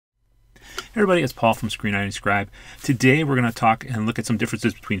Everybody, it's Paul from ScreenwritingScribe. Today we're going to talk and look at some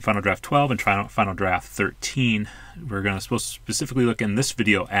differences between Final Draft 12 and Final Draft 13. We're going to specifically look in this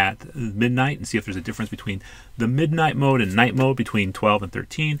video at midnight and see if there's a difference between the midnight mode and night mode between 12 and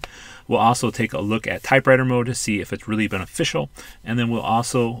 13. We'll also take a look at typewriter mode to see if it's really beneficial. And then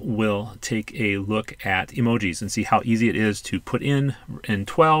we'll take a look at emojis and see how easy it is to put in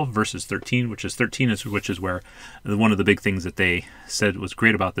 12 versus 13, which is where one of the big things that they said was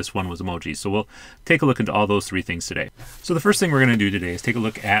great about this one was emojis. So we'll take a look into all those three things today. So the first thing we're going to do today is take a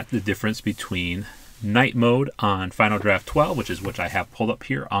look at the difference between night mode on Final Draft 12, which I have pulled up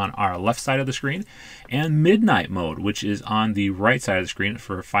here on our left side of the screen, and midnight mode, which is on the right side of the screen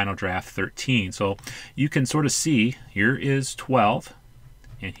for Final Draft 13. So you can sort of see here is 12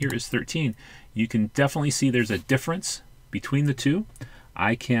 and here is 13. You can definitely see there's a difference between the two.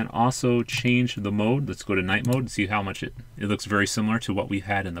 I can also change the mode. Let's go to night mode and see how much it looks very similar to what we've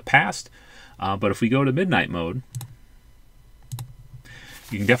had in the past. But if we go to midnight mode,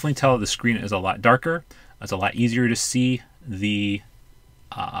 you can definitely tell the screen is a lot darker. It's a lot easier to see the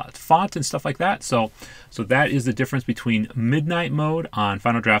font and stuff like that. So that is the difference between midnight mode on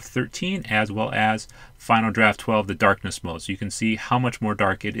Final Draft 13 as well as Final Draft 12, the darkness mode. So you can see how much more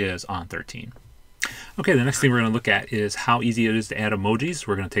dark it is on 13. Okay, the next thing we're going to look at is how easy it is to add emojis.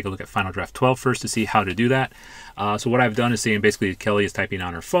 We're going to take a look at Final Draft 12 first to see how to do that. So what I've done is saying basically Kelly is typing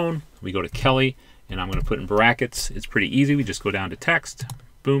on her phone. We go to Kelly, and I'm going to put in brackets. It's pretty easy. We just go down to text.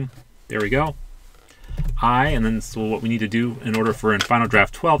 Boom. There we go. And then so what we need to do in order for in Final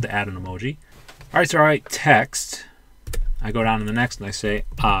Draft 12 to add an emoji. All right, so I write text. I go down to the next and I say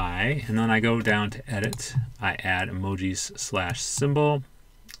I, and then I go down to edit. I add emojis / symbol.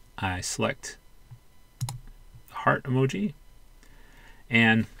 I select heart emoji,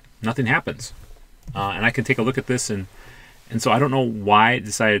 and nothing happens. And I can take a look at this, and so I don't know why I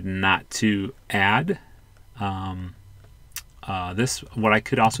decided not to add this. What I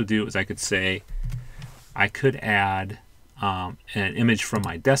could also do is I could say I could add an image from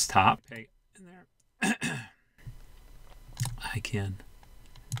my desktop. Okay, in there. I can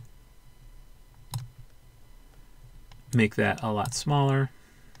make that a lot smaller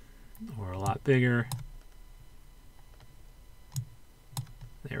or a lot bigger.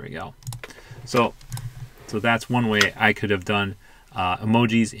 There we go. So that's one way I could have done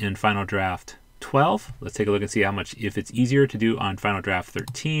emojis in Final Draft 12. Let's take a look and see how much, if it's easier to do on Final Draft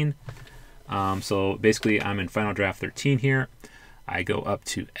 13. So basically I'm in Final Draft 13 here. I go up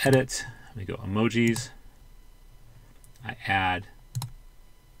to edit, we go emojis, I add,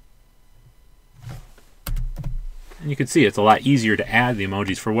 and you can see it's a lot easier to add the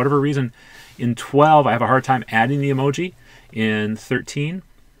emojis. For whatever reason, in 12 I have a hard time adding the emoji. In 13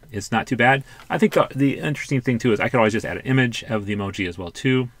 it's not too bad. I think the interesting thing too is I could always just add an image of the emoji as well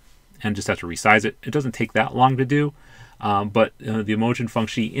too, and just have to resize it. It doesn't take that long to do, but the emoji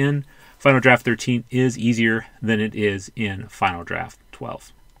function in Final Draft 13 is easier than it is in Final Draft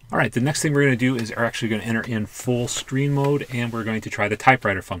 12. All right, the next thing we're going to do is we're actually going to enter in full screen mode, and we're going to try the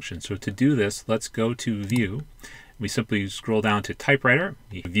typewriter function. So to do this, let's go to View. We simply scroll down to Typewriter,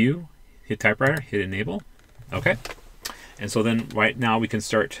 View, hit Typewriter, hit Enable. Okay. And so then right now we can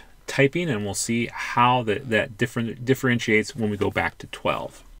start typing, and we'll see how that differentiates when we go back to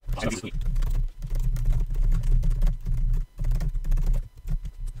 12.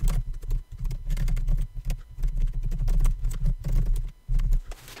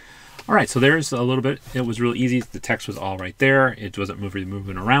 All right, so there's a little bit. It was real easy. The text was all right there. It wasn't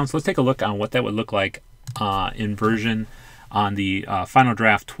moving around. So let's take a look on what that would look like in version on the Final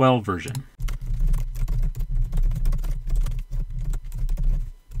Draft 12 version.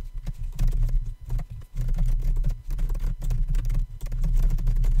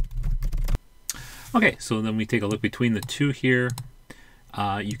 Okay, so then we take a look between the two here.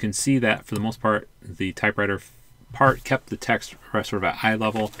 You can see that for the most part, the typewriter part kept the text sort of at eye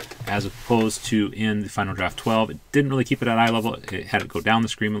level, as opposed to in the Final Draft 12. It didn't really keep it at eye level. It had it go down the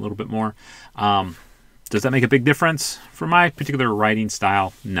screen a little bit more. Does that make a big difference? For my particular writing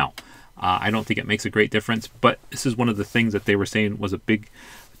style, no. I don't think it makes a great difference, but this is one of the things that they were saying was a big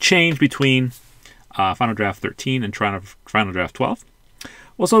change between Final Draft 13 and Final Draft 12.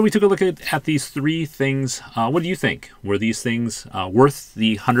 Well, so we took a look at these three things. What do you think? Were these things worth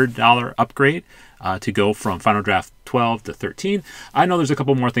the $100 upgrade to go from Final Draft 12 to 13? I know there's a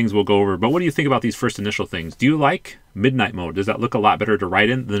couple more things we'll go over, but what do you think about these first initial things? Do you like midnight mode? Does that look a lot better to write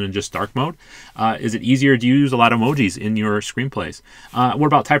in than in just dark mode? Is it easier to use a lot of emojis in your screenplays? What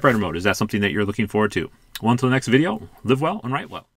about typewriter mode? Is that something that you're looking forward to? Well, until the next video, live well and write well.